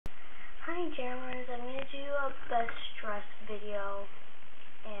Hi Jammers, I'm going to do a best dress video,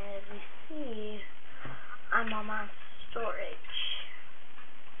 and as we see, I'm on my storage.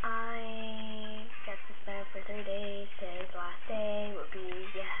 I got suspended for 3 days. Today's the last day. Will be,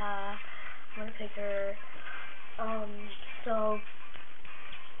 I'm going to pick her. So,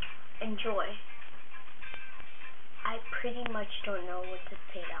 enjoy. I pretty much don't know what to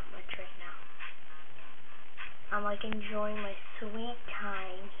say that much right now. I'm like enjoying my sweet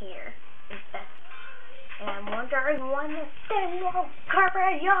time here. And I'm wondering when this thing will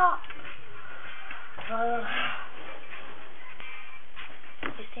cover y'all.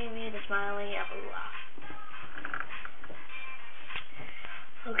 You see me, the smiling, blah.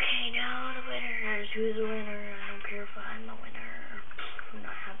 Okay, now the winners. Who's the winner? I don't care if I'm the winner. I'm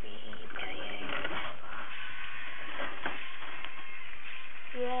not happy.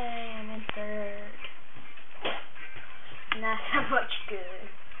 Yay, I'm in third. Not that much good.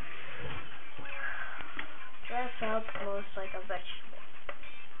 Dress up most like a vegetable.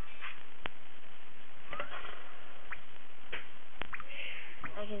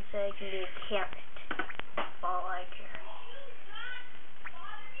 I can say I can be a carrot. All I care.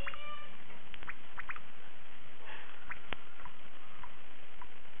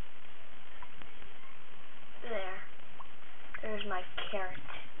 There's my carrot.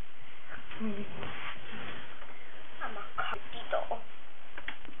 I'm a carrotito.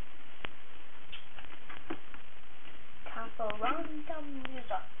 Time for random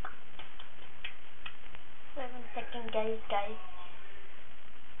music. 7-second guys.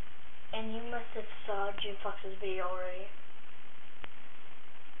 And you must have saw Jim Fox's video already.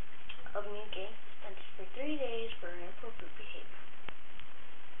 Of me getting suspended for 3 days for inappropriate behavior.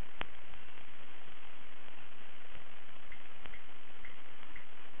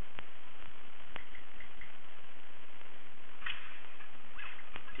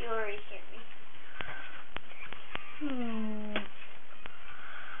 You already hear me.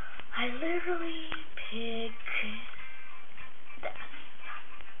 I literally pick that.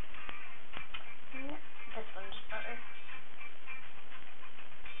 This one's better.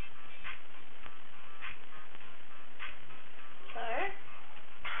 Sir?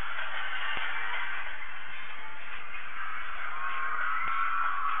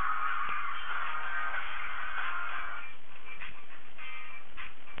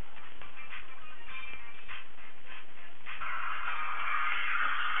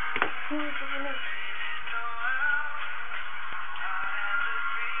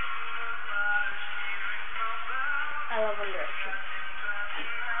 I love One Direction.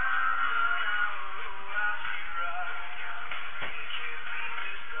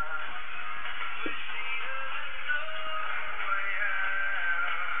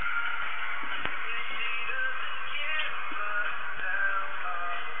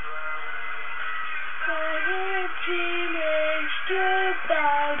 Teenage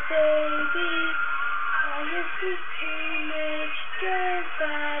dirtbag baby. I just a teenage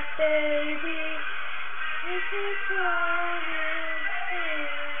dirtbag baby. This is what it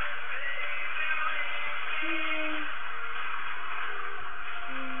is.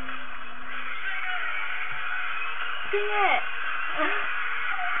 Sing it.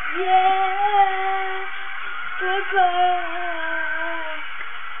 Yeah. Goodbye.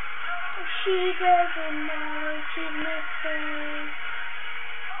 She doesn't know what she's missing.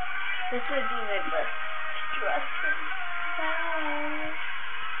 This would be my best dressing. Bye.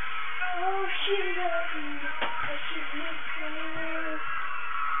 Oh, she doesn't know what she's missing.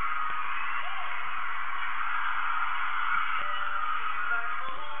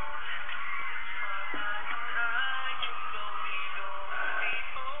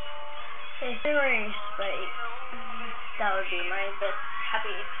 If they were in Spike, that would be my best happy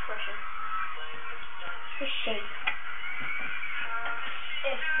expression. The shape.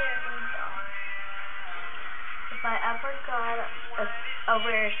 If they're in them. If I ever got a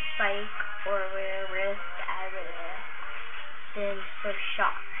rare Spike or a rare wrist, I would have been so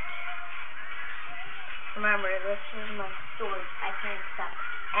shocked. Remember, this is my sword. I can accept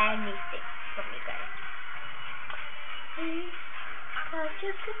anything from you guys. I'm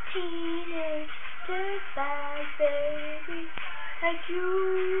just a teenage dirtbag baby like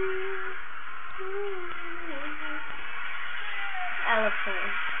you. I love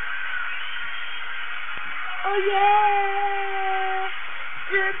singing. Oh yeah,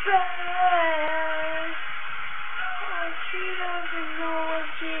 dirtbag. Oh, she doesn't know what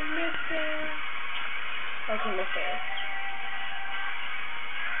she's missing. Like in the face.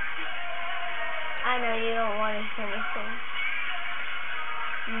 I know you don't want to hear me sing.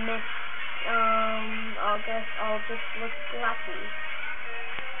 I guess I'll just look lucky.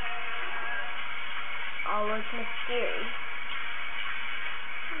 I'll look mysterious.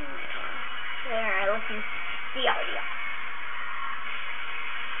 There, I look mysterious.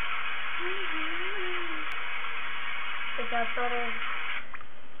 Is that better?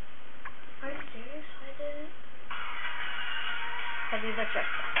 Are you serious? I did it. Have you the check?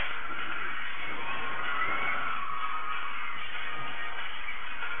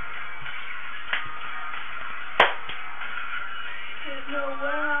 There's no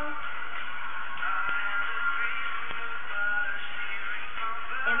well.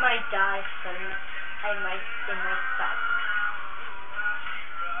 It might die soon. It might stop.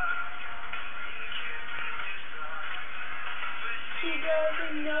 She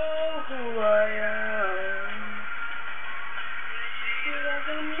doesn't know who I am. She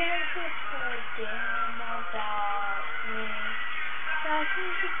doesn't make a damn about me. That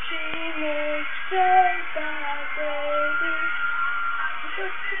is a teenage straight bad baby.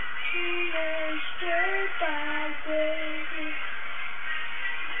 Just a teenage straight bad baby.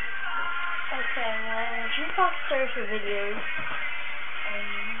 Okay, when Jukebox started her videos,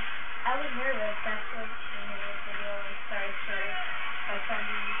 I was nervous after watching her video and started by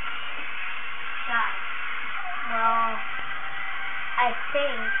finding shy. Well, I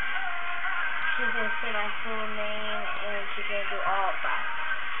think she's gonna say my full name and she's gonna do all of that.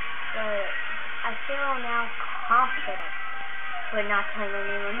 But I feel now confident with not telling my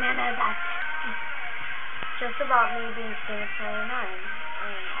name. Remember that. Just about me being famous 99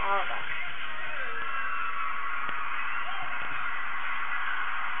 and all of that.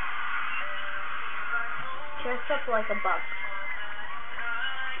 Dressed up like a bug.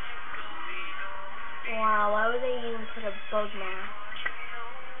 Wow, why would they even put a bug mask?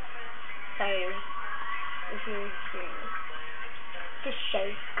 Sorry, if you're hearing this. Just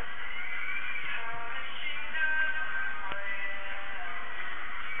shake.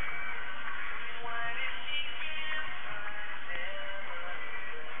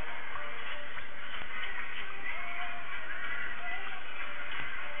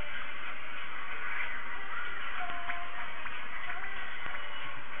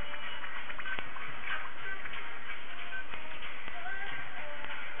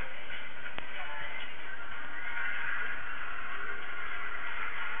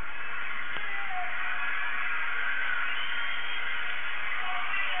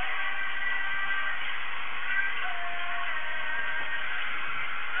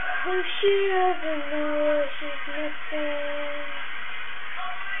 Oh, she doesn't know what she's missing.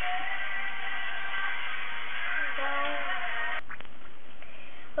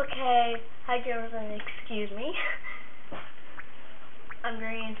 Okay, hi Jeremy, excuse me. I'm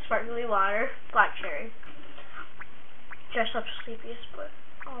drinking sparkly water, black cherry. Dressed up sleepiest, but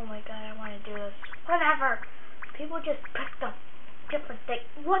oh my god, I want to do this. Whatever. People just pick the different thing.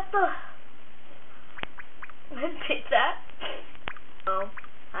 What the? I picked that. Oh.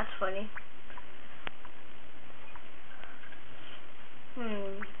 That's funny.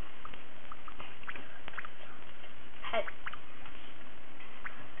 Pet.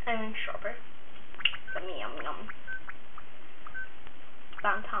 I mean strawberry. Yum yum.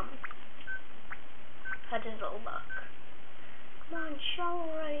 Found Tom. How does it look? Come on, show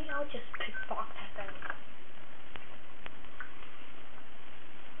already. I'll just pick Fox at them.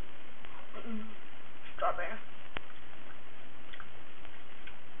 Strawberry.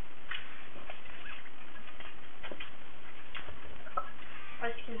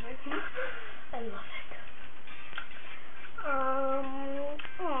 Excuse me. I love it. A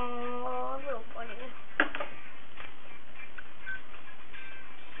little funny.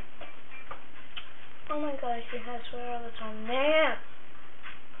 Oh my gosh, she has swear all the time. Man!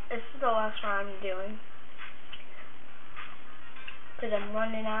 This is the last one I'm doing. Because I'm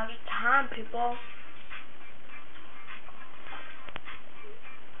running out of time, people.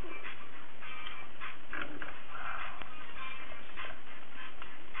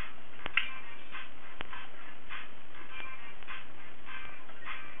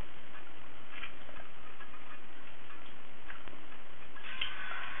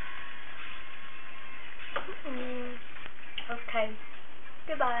 Okay.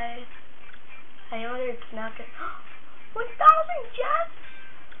 Goodbye. I know that it's not good. 1,000 jets?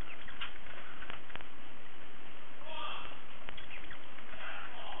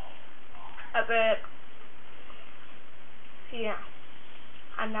 I bet. Yeah.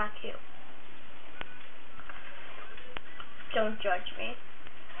 I'm not cute. Don't judge me.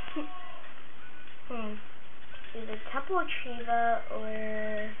 Is it Temple of Shiva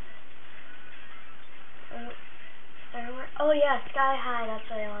or... oh yeah, Sky High, that's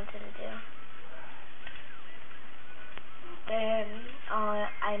what I wanted to do. Then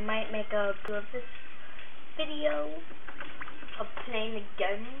I might make a good video of playing the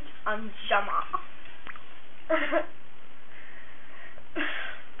game on Jama.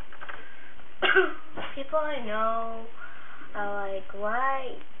 People I know are like,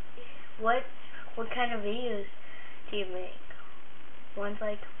 why? What kind of videos do you make? One's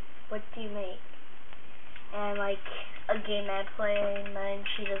like, what do you make? And like a game I play, and then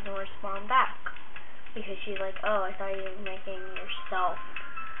she doesn't respond back because she's like, oh, I thought you were making yourself.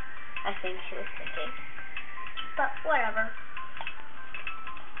 I think she was thinking, but whatever.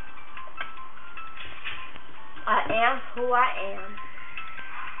 I am who I am.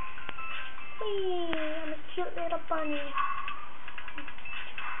 Whee! I'm a cute little bunny.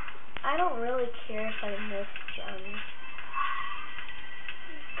 I don't really care if I miss gems.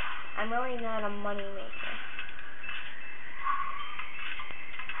 I'm really not a money maker.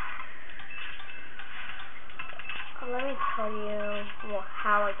 Let me tell you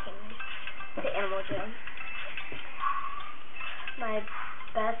how I came to Animal Jam. My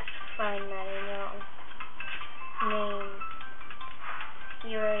best friend that I know, named,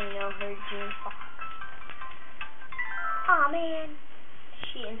 you already know her, June Fox. Aw, man.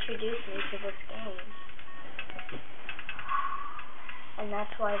 She introduced me to this game. And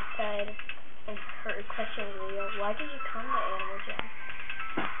that's why I said in her question video, why did you come to Animal Jam?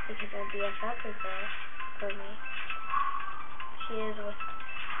 Because my BFF is there for me. She is with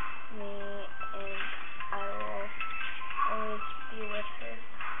me, and I will always be with her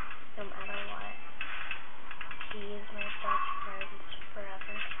no matter what. She is my best friend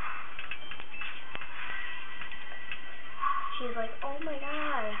forever. She's like, oh my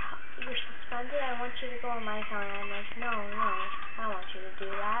god, you're suspended, I want you to go on my account. And I'm like, no, I don't want you to do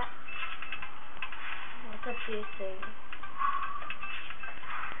that. It's a few things.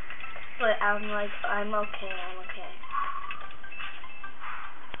 But I'm like, I'm okay.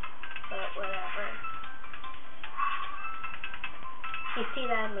 But whatever. You see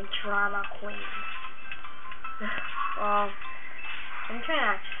that I'm a drama queen. Well, I'm trying to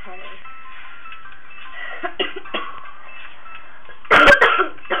act funny.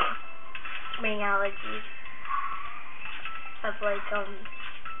 Being allergies of like an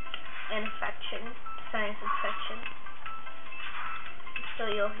infection, sinus infection. So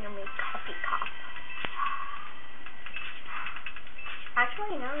you'll hear me cough.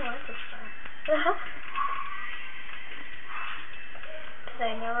 Actually, no, I like this stuff. Because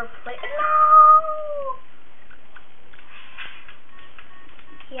I never played. No!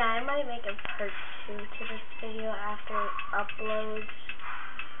 Yeah, I might make a part 2 to this video after it uploads.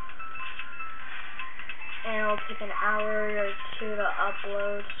 And it'll take an hour or 2 to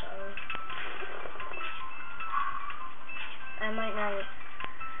upload, so I might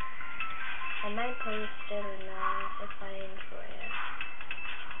post it or not if I enjoy it.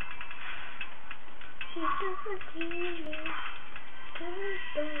 She's just a teenage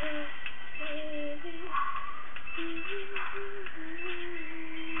girl, baby.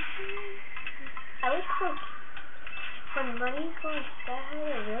 I like how when bunnies go in sky high,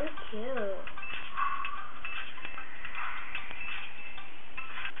 they're really cute.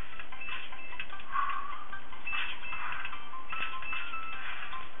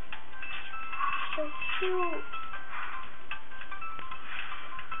 So cute.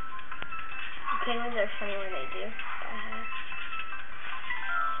 Penguins are funny when they do.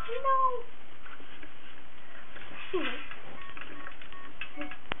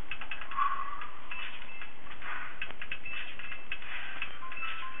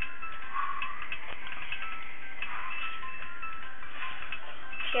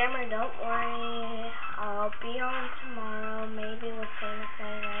 Jammer, don't worry. I'll be on tomorrow. Maybe with Famous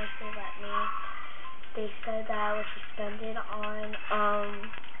 99 if they let me. They said that I was suspended on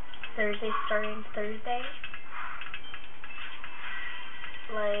Thursday, starting Thursday.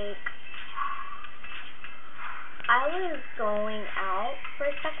 Like, I was going out for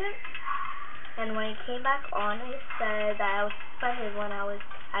a second, and when I came back on, it said that I was suspended when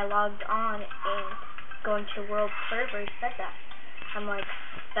I logged on and going to world server. It said that. I'm like,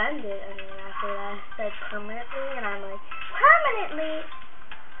 suspended, and then after that it said permanently, and I'm like, permanently?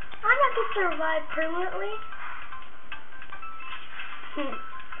 I'm not gonna survive permanently.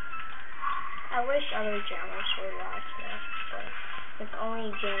 I wish other jammers would watch this, but it's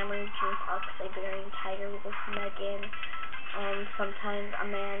only Jammer, June Fox, Siberian Tiger, with Megan, sometimes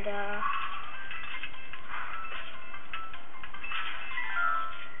Amanda.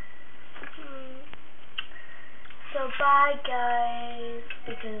 So bye guys,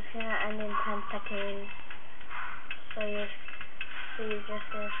 because it's gonna end in 10 seconds. So you're just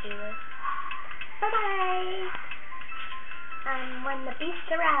gonna see this. Bye bye. And when the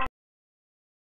beast arrives.